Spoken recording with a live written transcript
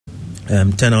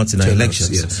turnouts in our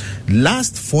elections. Yes.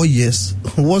 Last 4 years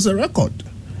was a record.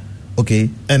 Okay,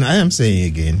 and I am saying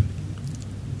again,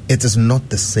 it is not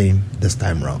the same this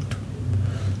time round.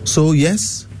 So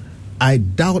yes, I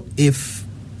doubt if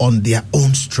on their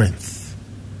own strength,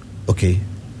 okay,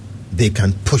 they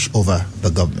can push over the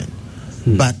government.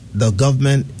 But the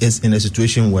government is in a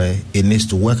situation where it needs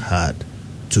to work hard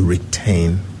to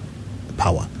retain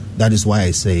power. That is why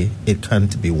I say it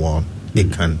can't be won,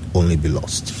 it can only be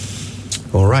lost.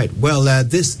 All right. Well,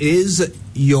 this is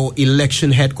your election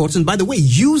headquarters. And by the way,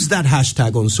 use that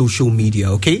hashtag on social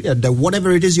media, okay?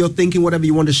 Whatever it is you're thinking, whatever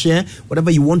you want to share, whatever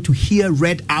you want to hear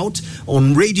read out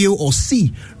on radio or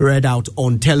see read out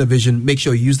on television, make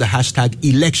sure you use the hashtag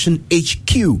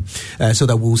ElectionHQ so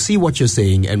that we'll see what you're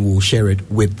saying and we'll share it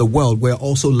with the world. We're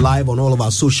also live on all of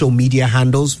our social media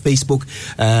handles, Facebook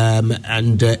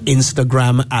and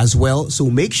Instagram as well. So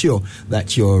make sure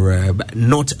that you're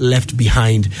not left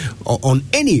behind on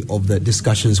any of the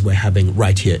discussions we're having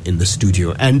right here in the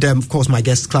studio. And of course, my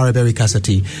guests, Clara Berry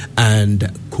Cassati and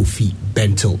Kofi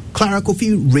Bentil. Clara,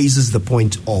 Kofi raises the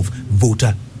point of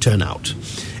voter turnout.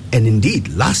 And indeed,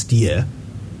 last year,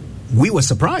 we were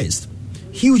surprised.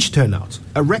 Huge turnout,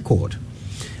 a record.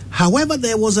 However,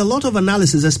 there was a lot of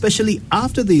analysis, especially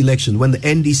after the election, when the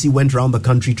NDC went around the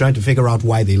country trying to figure out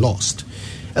why they lost.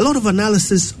 A lot of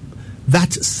analysis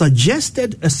that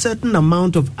suggested a certain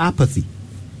amount of apathy,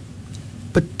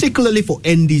 particularly for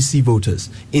NDC voters.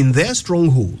 In their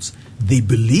strongholds, they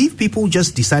believe people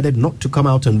just decided not to come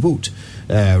out and vote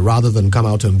rather than come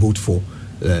out and vote for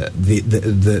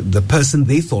the person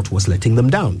they thought was letting them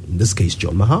down, in this case,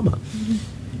 John Mahama.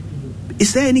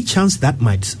 Is there any chance that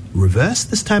might reverse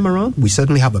this time around? We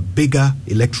certainly have a bigger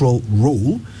electoral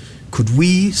roll. Could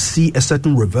we see a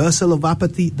certain reversal of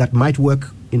apathy that might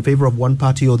work in favor of one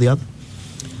party or the other?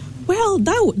 Well,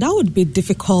 that would be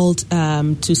difficult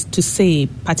to say,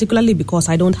 particularly because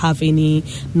I don't have any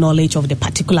knowledge of the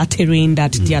particular terrain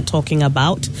that they are talking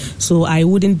about. So I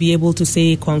wouldn't be able to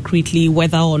say concretely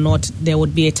whether or not there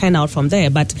would be a turnout from there.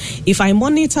 But if I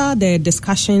monitor the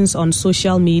discussions on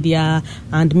social media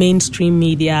and mainstream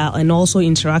media and also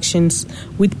interactions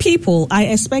with people, I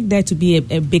expect there to be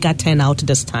a bigger turnout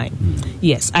this time.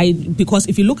 Yes, because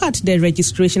if you look at the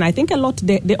registration, I think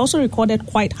they also recorded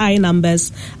quite high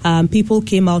numbers. People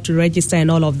came out to register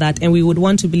and all of that, and we would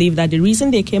want to believe that the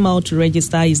reason they came out to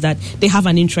register is that they have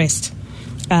an interest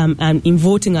in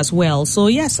voting as well. So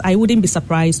yes, I wouldn't be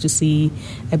surprised to see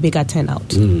a bigger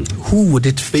turnout. Who would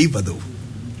it favor, though,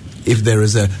 if there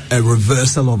is a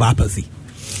reversal of apathy?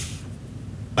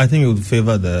 I think it would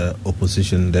favor the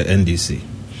opposition, the NDC.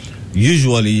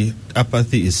 Usually,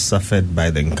 apathy is suffered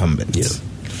by the incumbents. Yeah.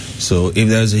 So if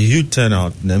there's a huge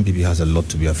turnout, the NPP has a lot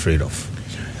to be afraid of.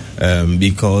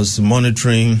 Because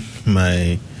monitoring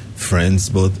my friends,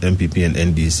 both MPP and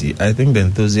NDC, I think the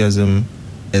enthusiasm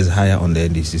is higher on the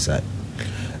NDC side.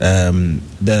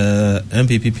 The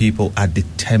MPP people are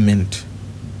determined.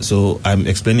 So I'm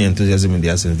explaining enthusiasm in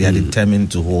their sense. They are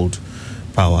determined to hold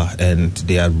power, and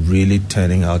they are really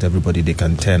turning out everybody they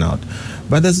can turn out.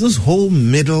 But there's this whole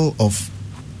middle of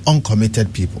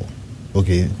uncommitted people,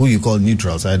 okay, who you call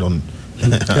neutrals. I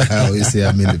always say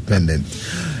I'm independent.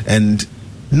 And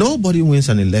nobody wins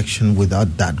an election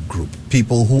without that group,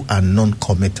 people who are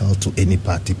non-committal to any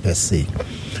party per se.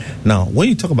 Now, when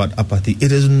you talk about apathy,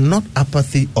 it is not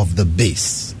apathy of the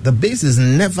base. The base is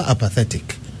never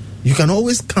apathetic. You can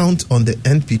always count on the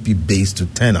NPP base to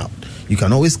turn out. You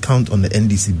can always count on the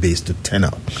NDC base to turn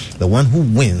out. The one who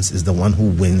wins is the one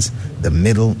who wins the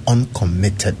middle,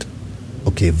 uncommitted,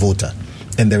 voter.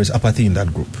 And there is apathy in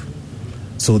that group.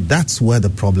 So that's where the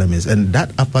problem is. And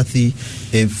that apathy,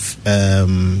 if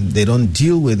they don't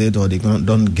deal with it or they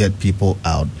don't get people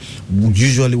out,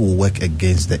 usually will work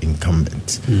against the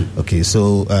incumbent. Okay,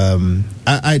 so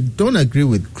I don't agree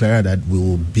with Clara that we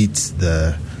will beat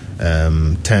the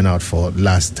turnout for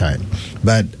last time.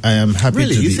 But I am happy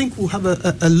Really? to You think we'll have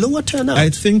a lower turnout? I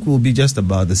think we'll be just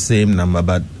about the same number,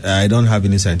 but I don't have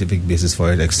any scientific basis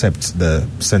for it except the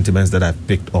sentiments that I've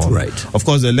picked on. Right. Of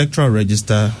course, the electoral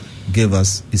register gave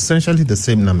us essentially the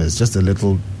same numbers, just a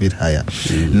little bit higher.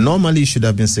 Normally, it should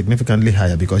have been significantly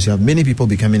higher because you have many people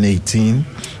becoming 18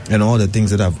 and all the things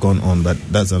that have gone on, but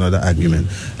that's another argument.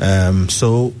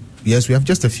 So, yes, we have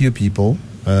just a few people.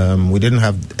 We didn't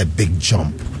have a big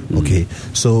jump. Okay,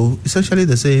 so essentially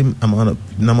the same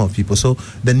number of people. So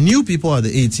the new people are the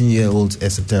 18-year-olds,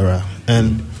 etc.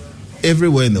 And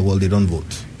everywhere in the world, they don't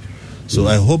vote. So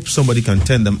I hope somebody can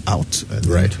turn them out.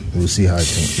 Right. We'll see how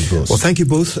it goes. Well, thank you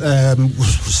both.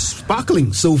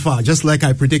 Sparkling so far, just like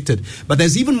I predicted. But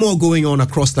there's even more going on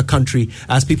across the country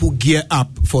as people gear up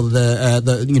for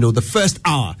the first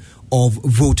hour of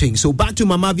voting. So back to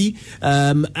Mamavi,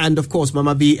 and of course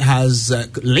Mamavi has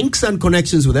links and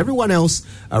connections with everyone else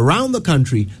around the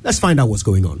country. Let's find out what's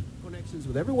going on.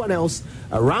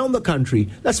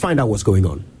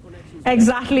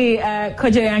 Exactly,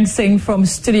 Kojayang Singh from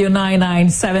Studio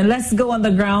 997. Let's go on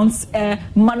the grounds.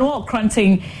 Manuel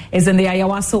Kranting is in the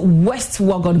Ayawaso West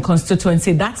Wuogon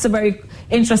constituency. That's a very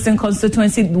interesting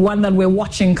constituency, one that we're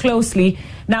watching closely.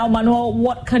 Now, Manuel,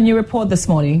 what can you report this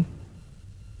morning?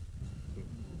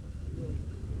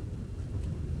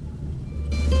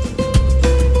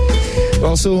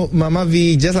 Also,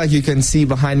 Mamavi, just like you can see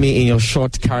behind me in your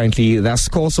shot currently, there are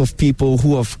scores of people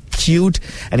who have queued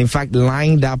and in fact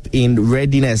lined up in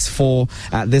readiness for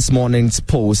this morning's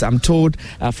polls. I'm told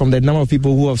from the number of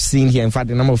people who have seen here, in fact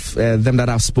the number of them that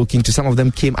I've spoken to, some of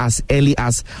them came as early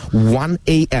as 1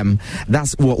 a.m.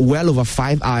 That's well over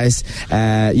 5 hours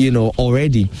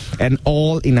already, and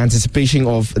all in anticipation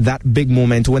of that big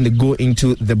moment when they go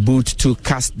into the booth to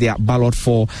cast their ballot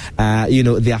for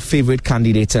their favorite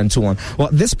candidates and so on. Well,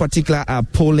 this particular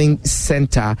polling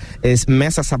center is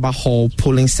Mesa Saba Hall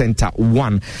Polling Center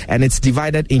 1, and it's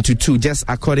divided into two, just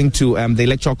according to the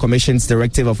Electoral Commission's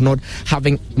directive of not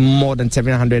having more than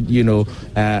 700,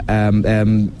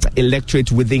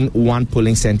 electorate within one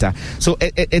polling center. So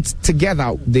it's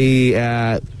together.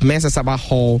 The Mesa Saba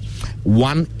Hall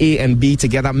 1A and B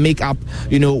together make up,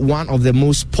 one of the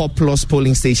most populous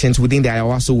polling stations within the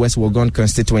Ayawaso West Wuogon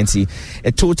constituency.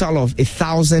 A total of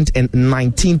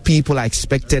 1,019 people are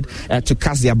expected to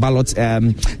cast their ballots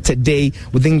today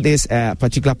within this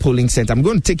particular polling center. I'm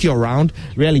going to take you around,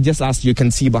 really, just as you can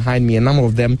see behind me, a number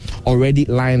of them already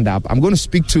lined up. I'm going to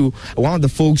speak to one of the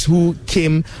folks who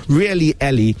came really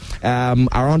early,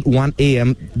 around 1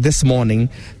 a.m. this morning,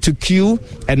 to queue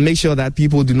and make sure that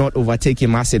people do not overtake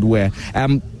him, as it were.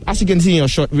 As you can see in your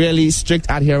shot, really strict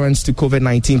adherence to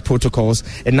COVID-19 protocols.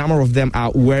 A number of them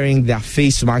are wearing their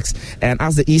face masks, and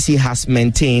as the EC has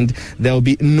maintained, there will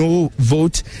be no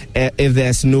vote if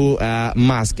there's no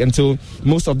mask. And so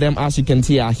most of them, as you can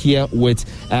see, are here with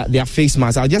their face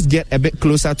masks. I'll just get a bit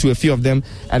closer to a few of them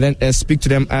and then speak to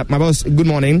them. My boss, good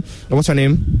morning. What's your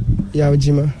name?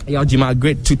 Yaojima,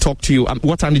 great to talk to you.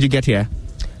 What time did you get here?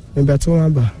 About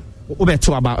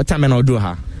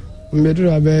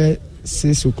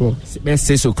 6 o'clock.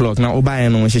 6 o'clock. Now, Oba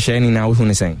no shisheni na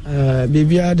uhuni saying.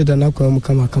 Baby, I did not come.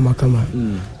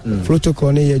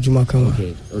 Protocol ne yejuma kama.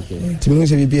 Okay. Timu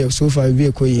se bibi so far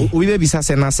bibi koyi. We be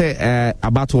say na say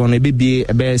about one bibi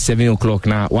about 7 o'clock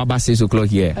na waba 6 o'clock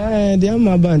here. The am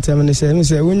about time ne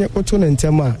say when you oto ne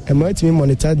ntem a ma timi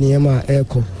monitor ne ma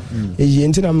eko. Eyi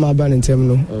enti na ma ba ne ntem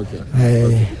no.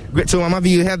 Okay. Great. So Mamavi,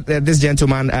 you heard this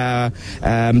gentleman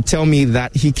tell me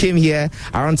that he came here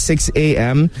around 6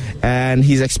 a.m. and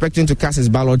he's expecting to cast his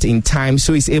ballot in time,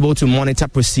 so he's able to monitor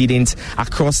proceedings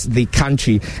across the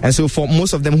country. And so for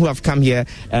most of them who have come here,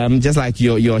 just like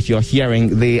you're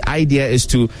hearing, the idea is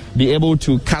to be able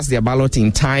to cast their ballot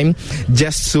in time,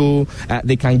 just so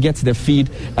they can get the feed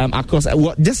across.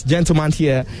 This gentleman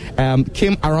here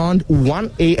came around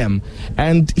 1 a.m.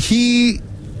 and he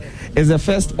is the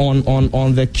first on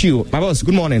the queue. My boss,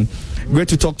 good morning. Great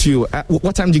to talk to you.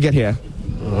 What time did you get here?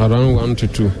 Around 1 to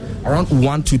 2. Around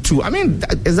 1 to 2. I mean,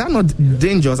 is that not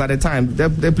dangerous at the time?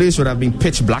 The place should have been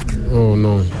pitch black. Oh,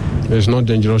 no. It's not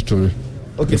dangerous to me.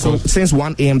 Okay, so since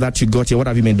 1 a.m. that you got here, what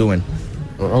have you been doing?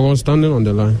 I was standing on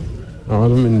the line. I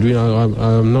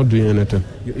am not doing anything.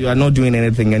 You are not doing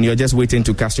anything, and you're just waiting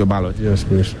to cast your ballot? Yes,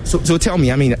 please. So tell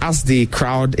me, I mean, as the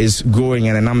crowd is growing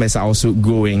and the numbers are also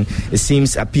growing, it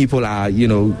seems that people are,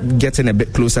 getting a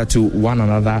bit closer to one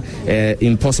another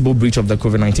in possible breach of the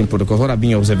COVID-19 protocol. What have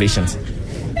been your observations?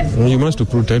 You must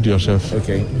protect yourself.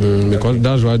 Okay. Because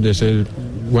that's why they say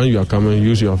when you are coming,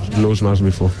 use your nose mask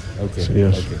before. Okay. So,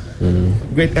 yes. Okay.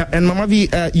 Great. And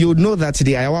Mamavi, you know that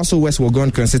the Ayawaso West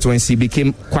Wuogon constituency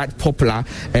became quite popular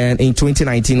in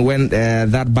 2019 when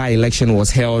that by-election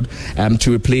was held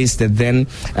to replace the then,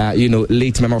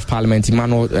 late Member of Parliament,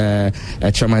 Emmanuel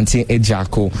Chamantin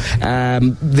Ejako.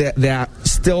 There are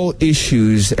still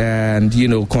issues and,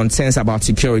 concerns about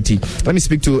security. Let me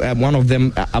speak to one of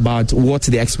them about what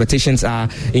the expectations are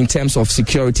in terms of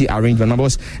security arrangement. My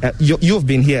boss, you've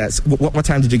been here. What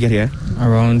time did you get here?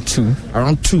 Around 2.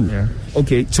 Around 2? Yeah.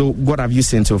 Okay, so what have you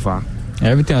seen so far?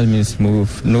 Everything has been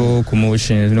smooth, no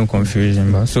commotions, no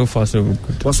confusion, but so far so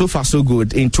good. Well, so far so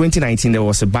good. In 2019, there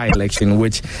was a by-election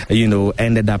which,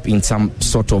 ended up in some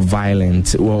sort of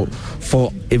violence. Well,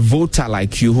 for a voter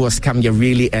like you who has come here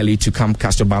really early to come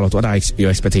cast your ballot, what are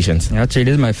your expectations? Actually,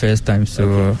 this is my first time,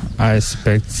 so I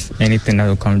expect anything that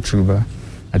will come true, but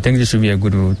I think this should be a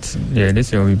good vote. Yeah,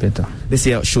 this year will be better. This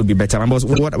year should be better.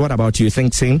 What about you?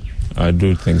 Think same? I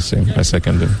do think same. I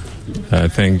second it. I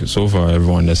think so far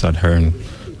everyone is adhering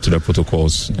to the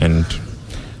protocols, and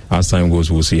as time goes,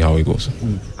 we'll see how it goes.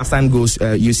 As time goes,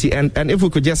 you see, and if we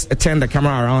could just turn the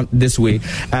camera around this way,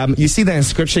 you see the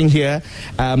inscription here,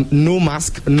 no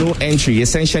mask, no entry,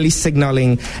 essentially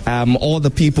signaling all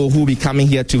the people who will be coming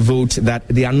here to vote that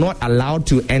they are not allowed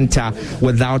to enter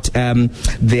without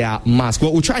their mask.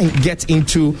 Well, we'll try and get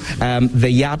into the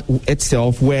yard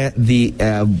itself where the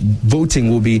voting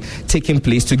will be taking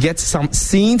place to get some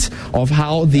scenes of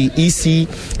how the EC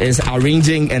is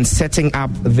arranging and setting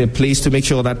up the place to make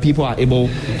sure that people are able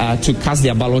to cast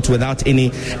their ballot without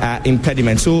any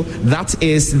impediment. So that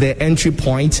is the entry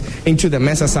point into the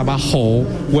Mensa Saba Hall,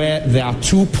 where there are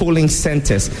 2 polling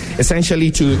centers,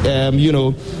 essentially to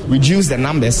reduce the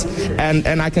numbers.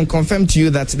 And I can confirm to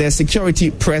you that there's security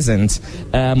present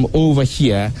over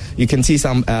here. You can see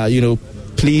some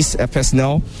police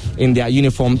personnel in their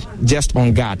uniform just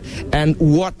on guard. And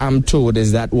what I'm told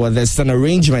is that there's an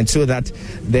arrangement so that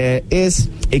there is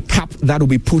a cap that will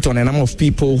be put on a number of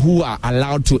people who are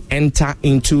allowed to enter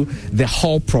into the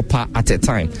hall proper at a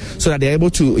time, so that they're able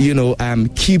to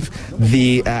keep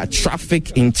the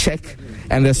traffic in check.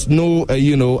 And there's no,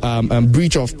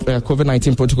 breach of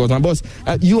COVID-19 protocols. My boss,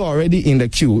 you are already in the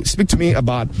queue. Speak to me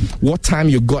about what time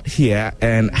you got here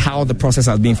and how the process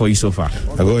has been for you so far.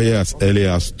 I got here as early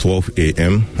as 12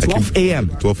 a.m. 12 a.m.?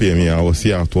 12 a.m., yeah. I was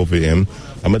here at 12 a.m.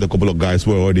 I met a couple of guys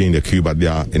who are already in the queue, but they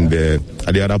are at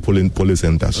the other polling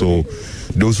center. So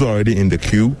those who are already in the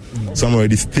queue, some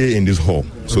already stay in this hall.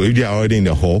 So if they are already in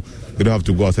the hall, they don't have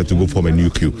to go outside to go form a new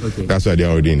queue. Okay. That's why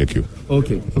they're already in the queue.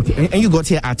 Okay. And you got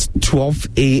here at 12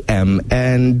 a.m.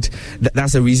 and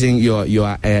that's the reason you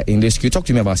are in this queue. Talk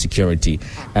to me about security.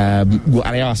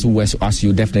 As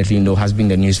you definitely know, has been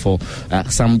the news for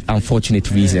some unfortunate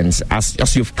reasons.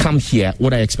 As you've come here,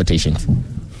 what are your expectations?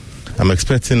 I'm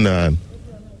expecting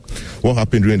what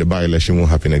happened during the by-election won't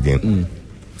happen again.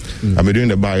 I mean, during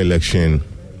the by-election,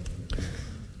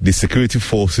 the security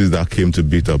forces that came to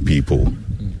beat up people,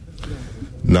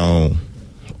 now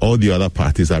all the other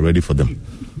parties are ready for them.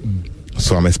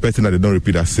 So I'm expecting that they don't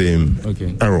repeat that same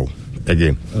error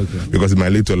again, because it might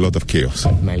lead to a lot of chaos.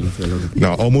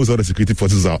 Now, almost all the security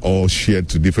forces are all shared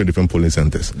to different polling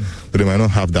centers, so they might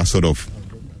not have that sort of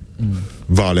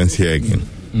violence here again.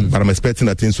 But I'm expecting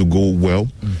that things will go well,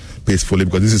 peacefully,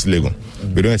 because this is Legon.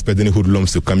 We don't expect any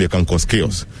hoodlums to come here and cause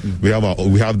chaos. We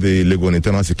have the Legon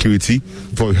internal security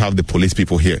before we have the police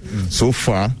people here. So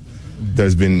far,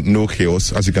 there's been no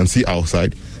chaos. As you can see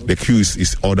outside, the queue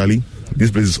is orderly.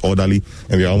 This place is orderly,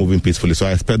 and we are all moving peacefully. So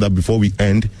I expect that before we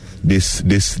end this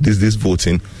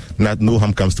voting, no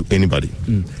harm comes to anybody.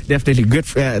 Definitely. Good.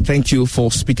 Thank you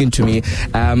for speaking to me.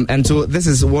 And so this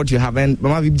is what you have. And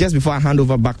Mama, just before I hand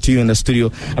over back to you in the studio,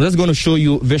 I'm just going to show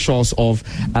you visuals of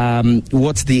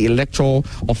what the electoral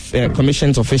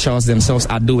commission's officials themselves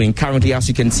are doing. Currently, as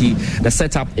you can see, the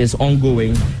setup is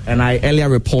ongoing. And I earlier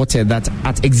reported that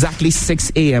at exactly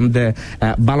 6 a.m., the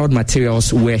ballot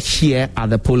materials were here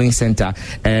at the polling center,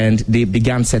 and they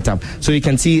began setup. So you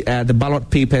can see the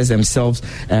ballot papers themselves,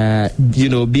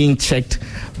 being checked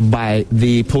by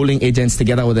the polling agents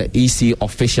together with the EC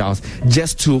officials,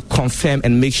 just to confirm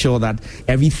and make sure that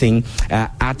everything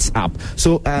adds up.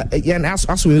 So, and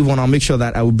as we move on, I'll make sure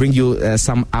that I will bring you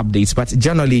some updates. But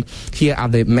generally, here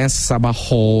at the Mensa Saba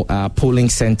Hall polling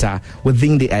center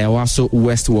within the Ayawaso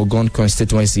West Wuogon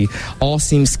constituency, all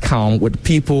seems calm with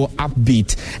people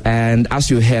upbeat. And as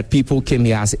you heard, people came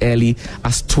here as early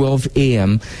as 12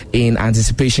 a.m. in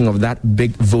anticipation of that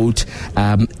big vote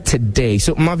today.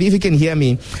 So, Mavi, if you can hear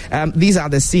me, these are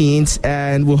the scenes,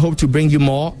 and we'll hope to bring you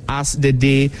more as the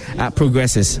day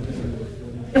progresses.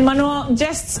 Manuel,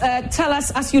 just tell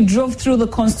us, as you drove through the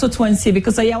constituency,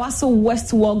 because Ayawaso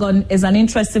West Wuogon is an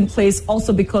interesting place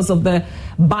also because of the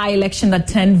by-election that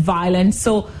turned violent.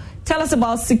 So tell us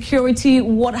about security.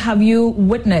 What have you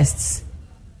witnessed?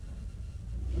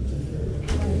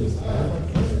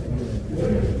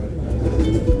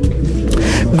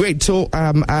 Great. So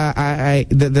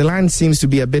the line seems to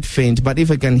be a bit faint, but if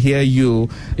I can hear you,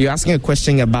 you're asking a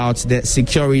question about the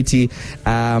security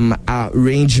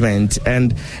arrangement,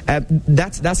 and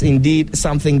that's indeed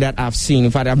something that I've seen.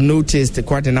 In fact, I've noticed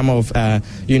quite a number of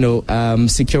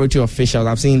security officials.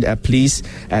 I've seen police,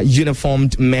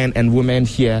 uniformed men and women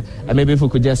here. Maybe if we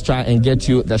could just try and get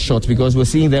you the shot, because we're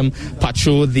seeing them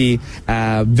patrol the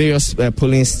various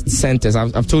polling centers.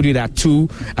 I've told you there are 2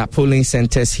 polling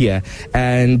centers here,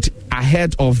 and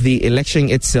ahead of the election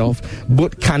itself,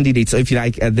 both candidates, if you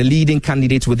like, the leading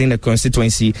candidates within the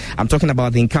constituency, I'm talking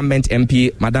about the incumbent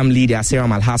MP, Madam Lydia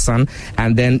Seram Al-Hassan,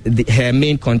 and then her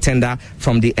main contender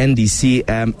from the NDC,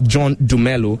 John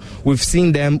Dumelo. We've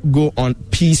seen them go on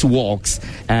peace walks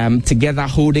together,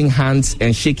 holding hands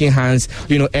and shaking hands,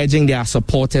 urging their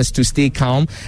supporters to stay calm